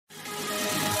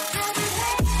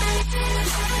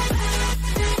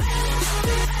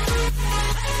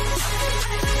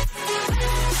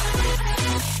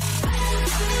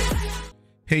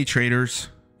Hey traders,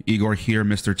 Igor here,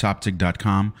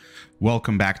 MrTOPTICK.com.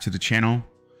 Welcome back to the channel.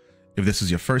 If this is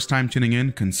your first time tuning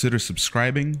in, consider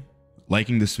subscribing,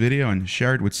 liking this video, and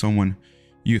share it with someone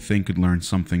you think could learn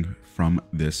something from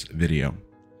this video.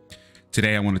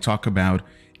 Today I want to talk about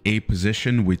a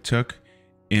position we took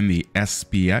in the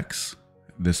SPX.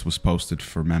 This was posted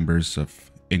for members of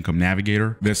Income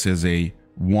Navigator. This is a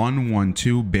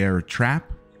 112 bear trap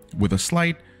with a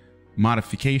slight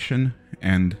modification,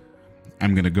 and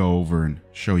I'm going to go over and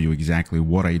show you exactly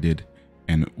what I did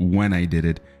and when I did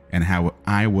it and how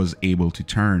I was able to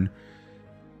turn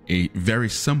a very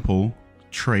simple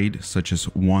trade such as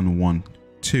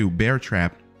 112 bear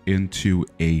trap into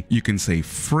a, you can say,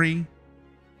 free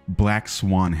Black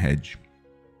Swan Hedge.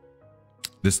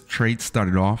 This trade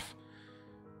started off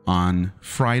on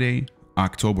Friday,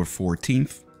 October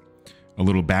 14th. A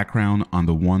little background on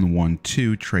the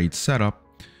 112 trade setup.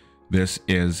 This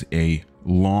is a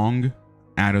long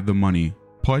out of the money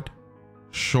put,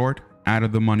 short out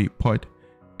of the money put,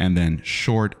 and then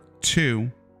short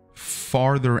two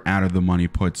farther out of the money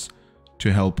puts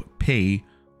to help pay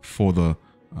for the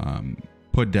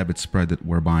put debit spread that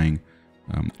we're buying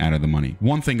out of the money.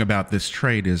 One thing about this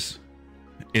trade is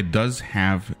it does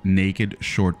have naked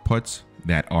short puts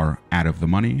that are out of the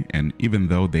money, and even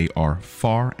though they are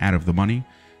far out of the money,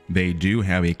 they do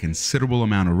have a considerable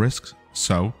amount of risks.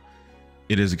 So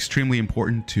it is extremely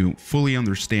important to fully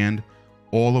understand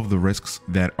all of the risks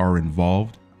that are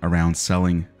involved around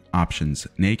selling options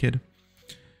naked.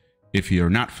 If you're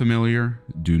not familiar,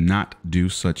 do not do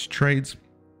such trades.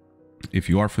 If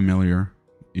you are familiar,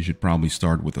 you should probably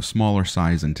start with a smaller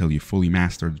size until you fully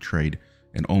master the trade,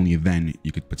 and only then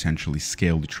you could potentially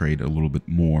scale the trade a little bit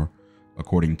more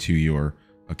according to your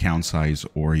account size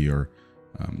or your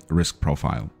risk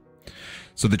profile.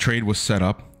 So the trade was set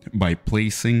up by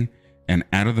placing an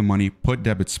out of the money put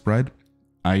debit spread.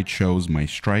 I chose my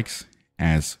strikes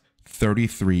as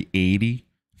 33.80,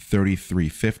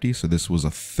 33.50. So this was a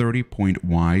 30-point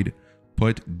wide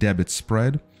put debit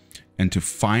spread. And to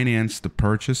finance the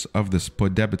purchase of this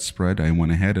put debit spread, I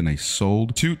went ahead and I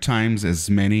sold 2 times as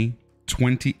many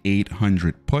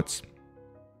 2,800 puts.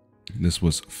 This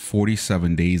was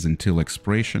 47 days until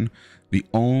expiration. The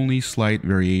only slight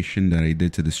variation that I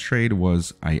did to this trade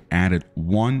was I added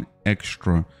 1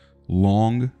 extra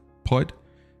long put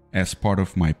as part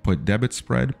of my put debit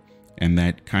spread, and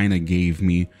that kind of gave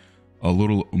me a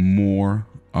little more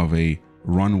of a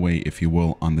runway, if you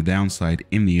will, on the downside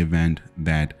in the event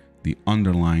that the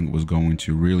underlying was going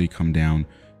to really come down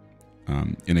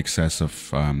in excess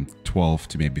of 12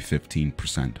 to maybe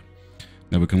 15%.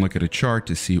 Now we can look at a chart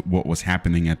to see what was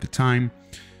happening at the time.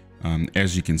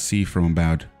 As you can see, from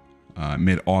about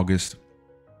mid-August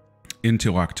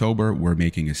into October, we're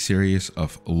making a series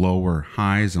of lower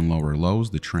highs and lower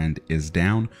lows. The trend is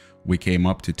down. We came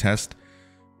up to test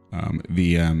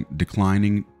the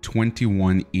declining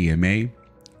 21 EMA,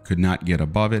 could not get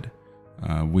above it.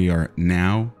 We are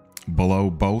now below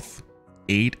both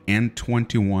 8 and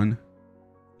 21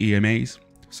 EMAs.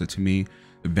 So to me,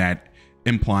 that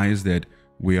implies that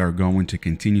we are going to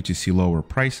continue to see lower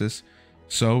prices.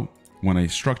 So when I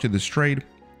structured this trade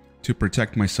to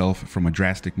protect myself from a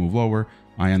drastic move lower,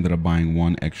 I ended up buying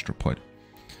 1 extra put.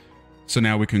 So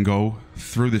now we can go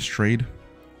through this trade.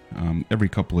 Every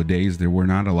couple of days, there were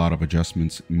not a lot of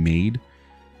adjustments made.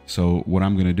 So what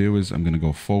I'm going to do is I'm going to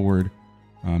go forward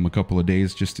a couple of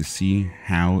days just to see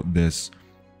how this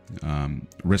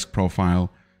risk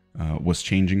profile was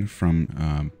changing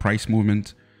from price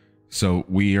movement. So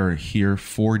we are here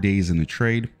 4 days in the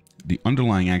trade. The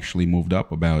underlying actually moved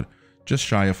up about just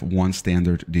shy of 1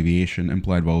 standard deviation.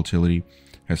 Implied volatility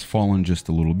has fallen just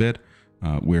a little bit.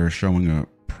 We're showing a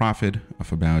profit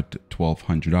of about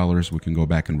 $1,200. We can go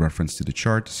back and reference to the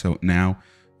chart. So now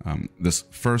this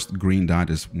first green dot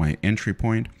is my entry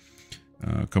point.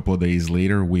 A couple of days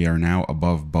later, we are now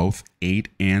above both 8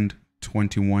 and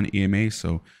 21 EMA.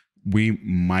 So we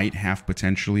might have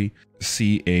potentially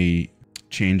see a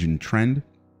change in trend.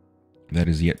 That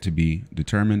is yet to be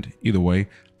determined. Either way,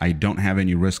 I don't have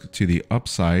any risk to the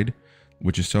upside,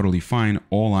 which is totally fine.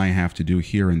 All I have to do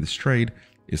here in this trade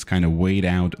is kind of wait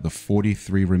out the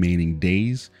 43 remaining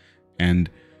days. And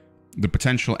the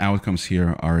potential outcomes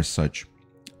here are as such.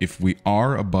 If we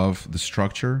are above the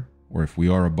structure, or if we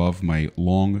are above my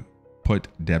long put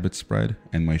debit spread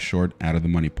and my short out of the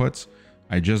money puts,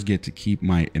 I just get to keep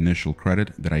my initial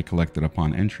credit that I collected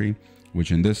upon entry,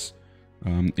 which in this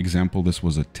example, this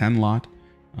was a 10 lot.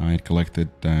 I collected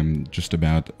just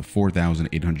about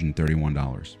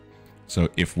 $4,831. So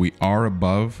if we are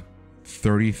above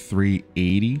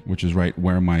 33.80, which is right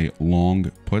where my long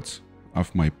puts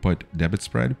of my put debit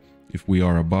spread, If we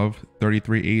are above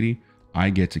 3380, I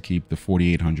get to keep the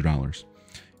 $4,800.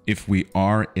 If we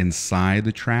are inside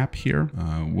the trap here,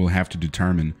 we'll have to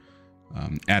determine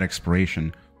at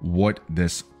expiration what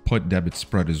this put debit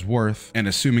spread is worth. And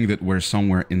assuming that we're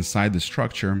somewhere inside the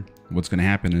structure, what's going to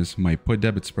happen is my put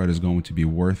debit spread is going to be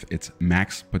worth its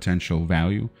max potential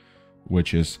value,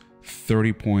 which is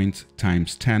 30 points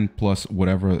times 10 plus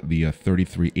whatever the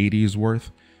 3380 is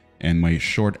worth. And my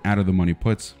short out of the money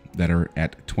puts that are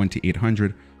at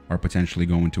 2,800 are potentially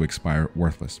going to expire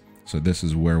worthless. So this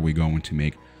is where we're going to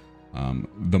make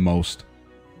the most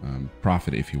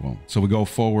profit, if you will. So we go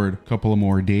forward a couple of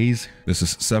more days. This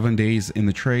is 7 days in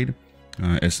the trade.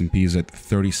 S&P is at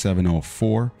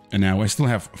 3704. And now I still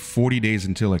have 40 days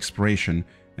until expiration.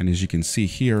 And as you can see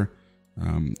here,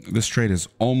 this trade is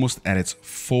almost at its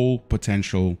full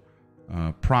potential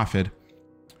profit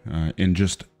in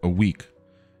just a week.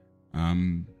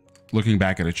 Looking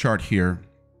back at a chart here,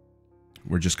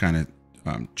 we're just kind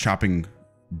of chopping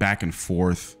back and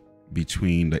forth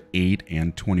between the 8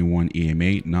 and 21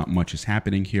 EMA. Not much is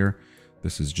happening here.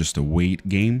 This is just a wait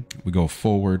game. We go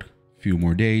forward a few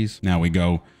more days. Now we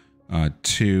go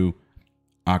to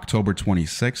October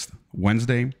 26th,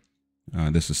 Wednesday.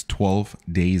 This is 12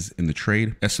 days in the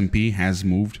trade. S&P has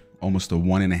moved almost a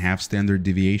 1.5 standard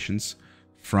deviations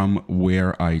from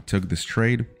where I took this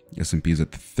trade. S&P is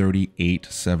at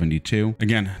 3872.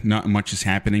 Again, not much is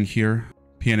happening here.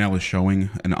 P&L is showing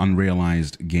an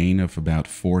unrealized gain of about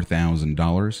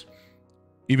 $4,000.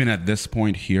 Even at this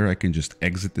point here, I can just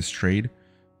exit this trade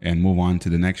and move on to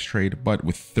the next trade. But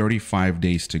with 35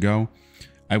 days to go,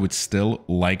 I would still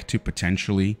like to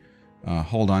potentially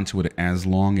hold on to it as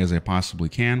long as I possibly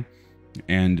can.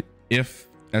 And if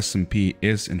S&P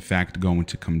is in fact going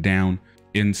to come down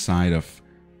inside of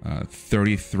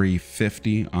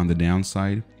 3350 on the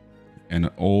downside and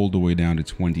all the way down to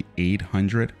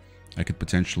 2800, I could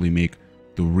potentially make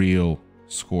the real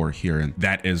score here. And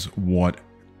that is what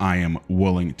I am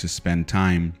willing to spend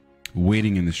time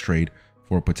waiting in this trade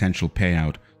for a potential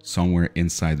payout somewhere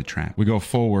inside the trap. We go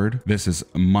forward. This is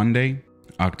Monday,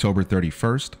 October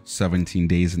 31st, 17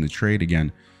 days in the trade.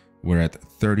 Again, we're at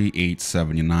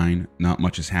 3879. Not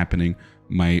much is happening.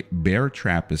 My bear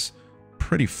trap is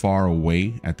pretty far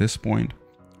away at this point,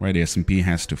 right? The S&P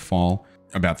has to fall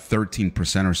about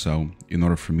 13% or so in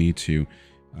order for me to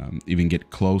even get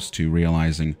close to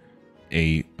realizing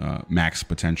a max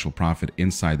potential profit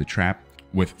inside the trap.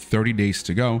 With 30 days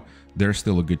to go, there's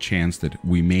still a good chance that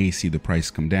we may see the price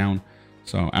come down.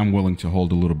 So I'm willing to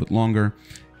hold a little bit longer,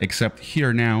 except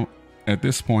here now, at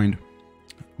this point,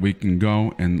 we can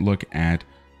go and look at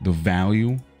the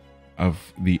value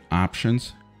of the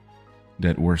options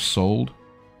that were sold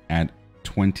at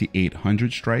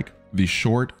 2800 strike. The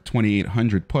short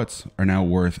 2800 puts are now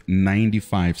worth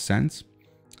 95 cents.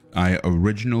 I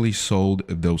originally sold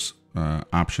those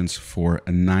options for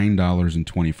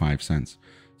 $9.25.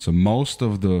 So most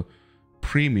of the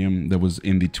premium that was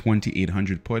in the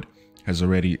 2800 put has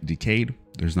already decayed.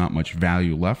 There's not much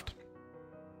value left.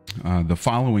 The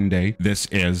following day, this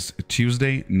is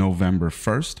Tuesday, November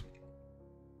 1st.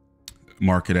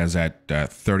 Market is at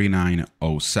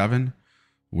 3907.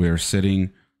 We're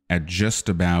sitting at just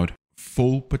about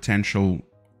full potential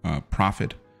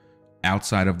profit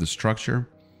outside of the structure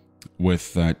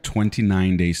with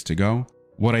 29 days to go.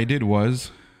 What I did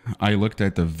was I looked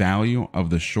at the value of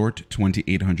the short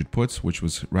 2800 puts, which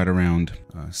was right around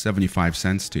 75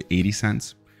 cents to 80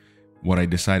 cents. What I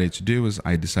decided to do is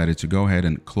I decided to go ahead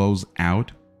and close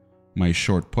out my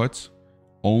short puts,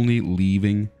 only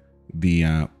leaving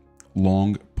the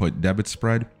long put debit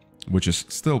spread, which is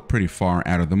still pretty far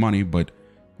out of the money, but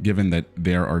given that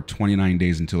there are 29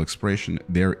 days until expiration,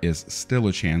 there is still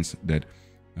a chance that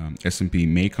S&P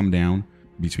may come down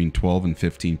between 12 and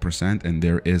 15%, and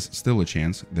there is still a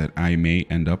chance that I may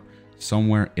end up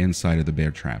somewhere inside of the bear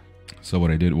trap. So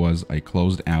what I did was I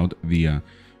closed out the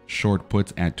short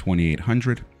puts at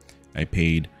 2800. I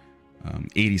paid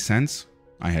 80 cents.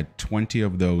 I had 20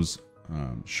 of those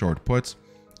short puts.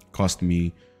 Cost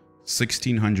me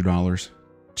 $1,600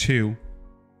 to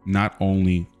not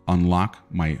only unlock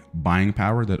my buying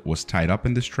power that was tied up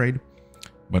in this trade,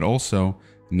 but also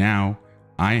now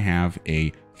I have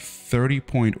a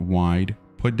 30-point wide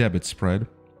put debit spread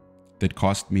that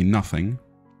cost me nothing,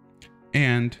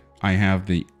 and I have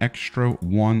the extra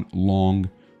one long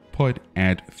put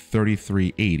at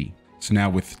 3380. So now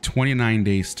with 29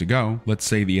 days to go, let's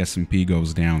say the S&P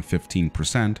goes down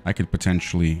 15%, I could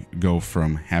potentially go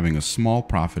from having a small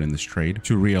profit in this trade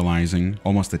to realizing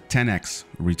almost a 10x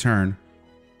return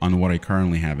on what I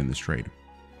currently have in this trade.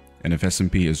 And if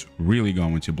S&P is really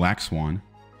going to Black Swan,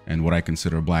 and what I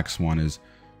consider Black Swan is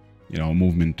a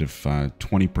movement of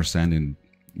 20% in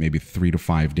maybe 3 to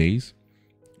 5 days.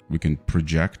 We can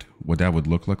project what that would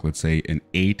look like. Let's say in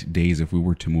 8 days, if we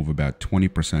were to move about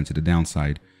 20% to the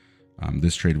downside,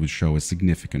 this trade would show a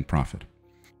significant profit.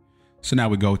 So now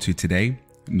we go to today,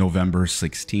 November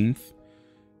 16th.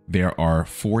 There are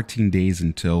 14 days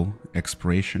until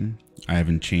expiration. I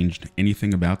haven't changed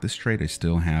anything about this trade. I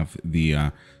still have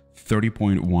the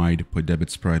 30-point wide put debit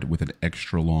spread with an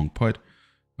extra long put.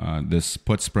 This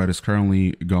put spread is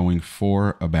currently going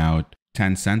for about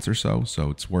 10 cents or so.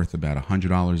 So it's worth about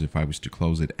 $100 if I was to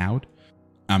close it out.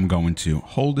 I'm going to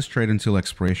hold this trade until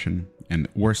expiration. And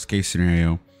worst case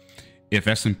scenario, if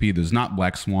S&P does not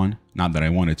black swan, not that I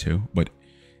want it to, but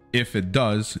if it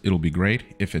does, it'll be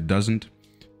great. If it doesn't,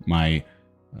 my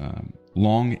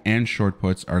long and short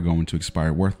puts are going to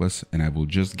expire worthless, and I will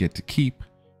just get to keep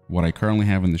what I currently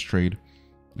have in this trade,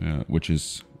 which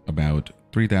is about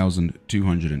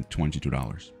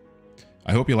 $3,222.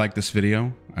 I hope you liked this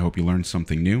video. I hope you learned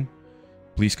something new.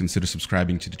 Please consider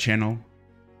subscribing to the channel,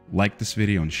 like this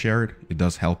video and share it. It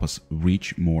does help us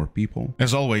reach more people.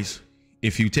 As always,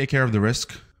 if you take care of the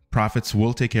risk, profits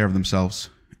will take care of themselves,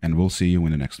 and we'll see you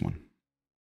in the next one.